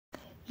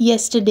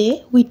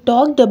Yesterday, we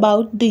talked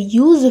about the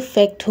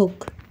useEffect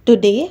hook.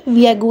 Today,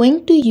 we are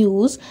going to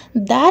use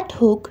that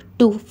hook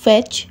to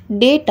fetch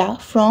data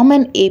from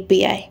an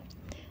API.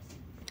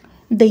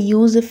 The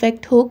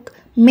useEffect hook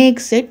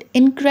makes it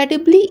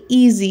incredibly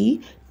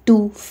easy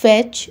to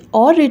fetch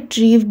or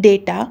retrieve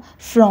data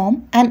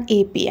from an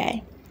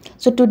API.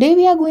 So today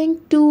we are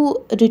going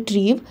to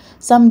retrieve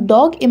some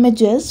dog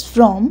images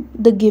from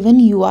the given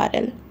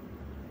URL.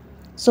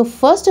 So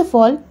first of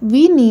all,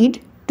 we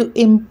need to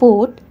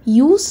import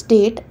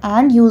useState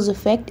and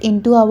useEffect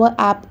into our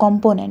app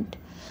component.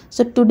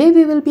 So today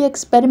we will be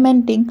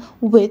experimenting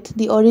with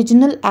the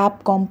original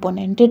app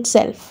component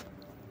itself.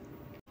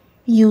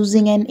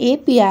 Using an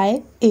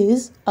API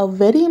is a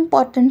very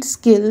important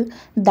skill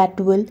that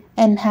will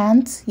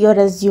enhance your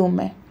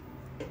resume.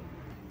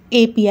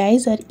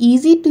 APIs are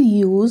easy to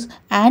use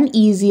and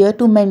easier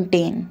to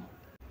maintain.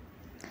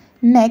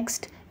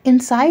 Next,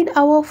 inside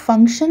our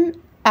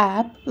function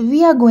app,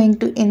 we are going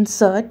to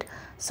insert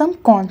some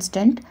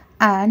constant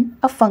and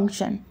a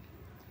function.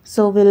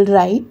 So we'll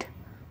write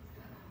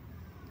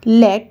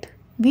let.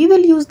 We will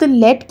use the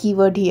let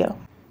keyword here.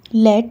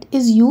 Let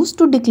is used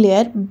to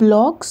declare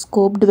block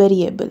scoped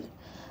variable.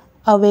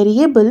 A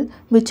variable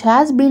which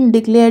has been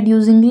declared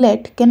using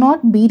let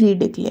cannot be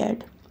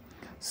redeclared.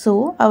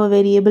 So our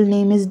variable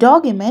name is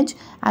dogImage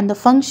and the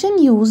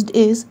function used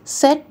is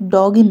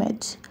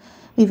setDogImage.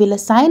 We will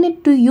assign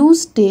it to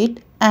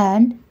useState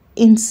and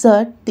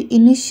insert the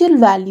initial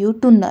value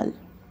to null.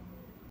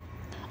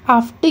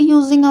 After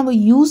using our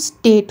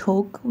useState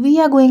hook, we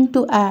are going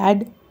to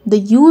add the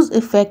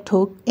useEffect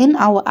hook in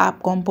our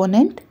app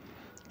component,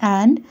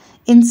 and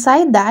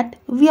inside that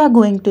we are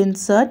going to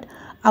insert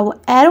our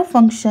arrow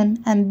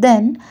function and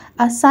then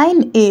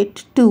assign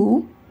it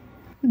to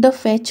the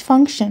fetch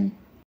function.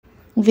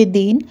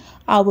 Within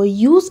our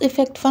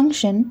useEffect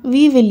function,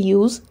 we will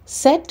use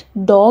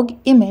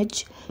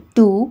setDogImage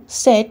to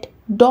set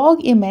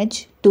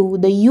dogImage to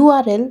the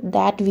URL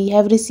that we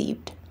have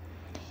received.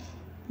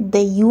 The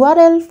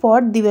URL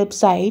for the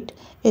website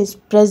is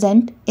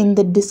present in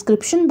the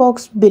description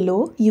box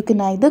below. You can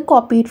either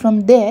copy it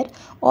from there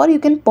or you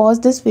can pause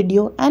this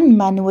video and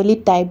manually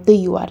type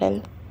the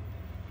URL.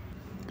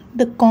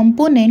 The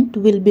component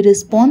will be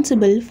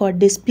responsible for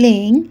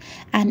displaying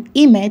an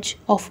image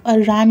of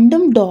a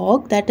random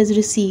dog that is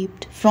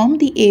received from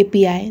the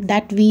API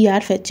that we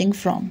are fetching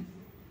from.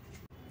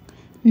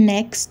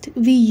 Next,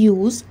 we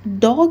use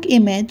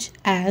dogImage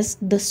as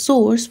the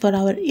source for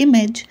our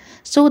image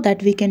so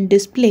that we can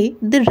display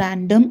the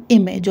random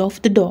image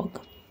of the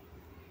dog.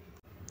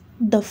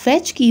 The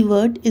fetch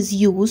keyword is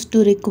used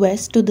to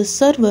request to the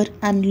server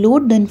and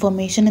load the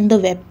information in the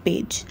web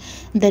page.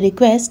 The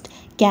request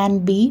can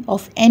be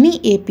of any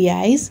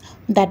APIs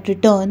that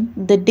return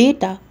the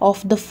data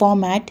of the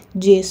format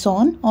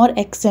JSON or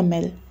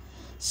XML.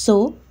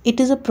 So it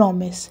is a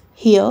promise.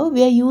 Here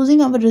we are using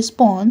our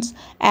response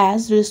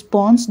as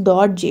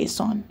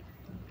response.json.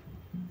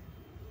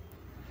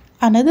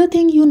 Another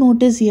thing you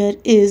notice here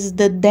is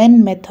the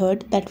then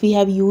method that we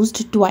have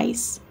used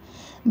twice.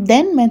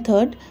 Then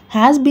method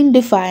has been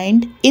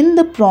defined in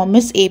the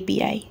promise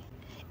API.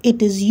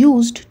 It is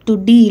used to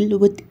deal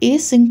with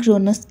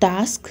asynchronous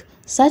tasks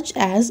such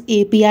as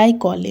API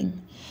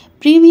calling.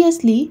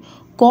 Previously,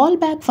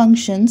 callback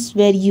functions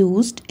were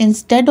used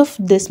instead of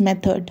this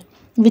method,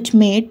 which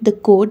made the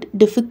code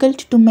difficult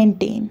to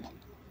maintain.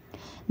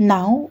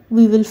 Now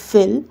we will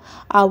fill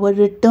our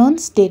return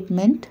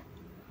statement.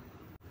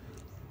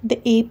 The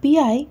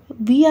API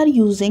we are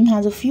using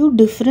has a few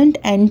different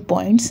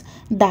endpoints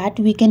that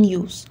we can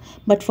use,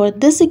 but for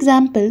this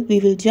example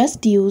we will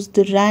just use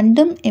the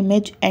random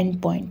image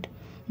endpoint.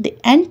 The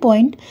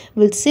endpoint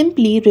will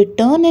simply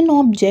return an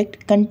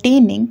object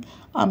containing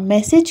a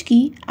message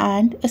key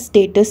and a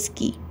status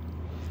key.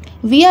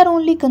 We are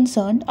only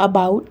concerned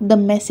about the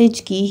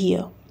message key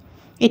here.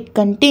 It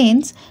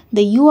contains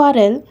the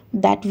URL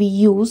that we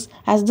use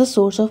as the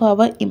source of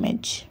our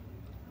image.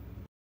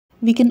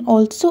 We can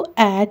also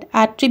add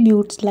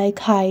attributes like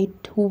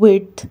height,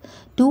 width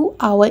to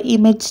our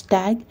image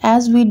tag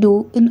as we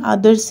do in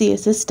other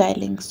CSS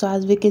styling. So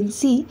as we can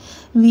see,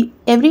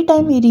 every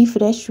time we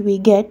refresh, we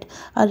get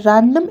a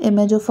random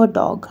image of a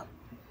dog.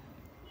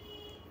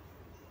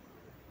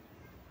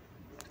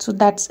 So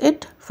that's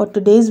it for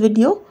today's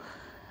video.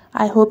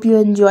 I hope you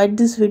enjoyed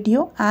this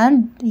video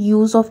and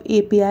use of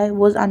API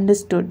was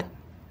understood.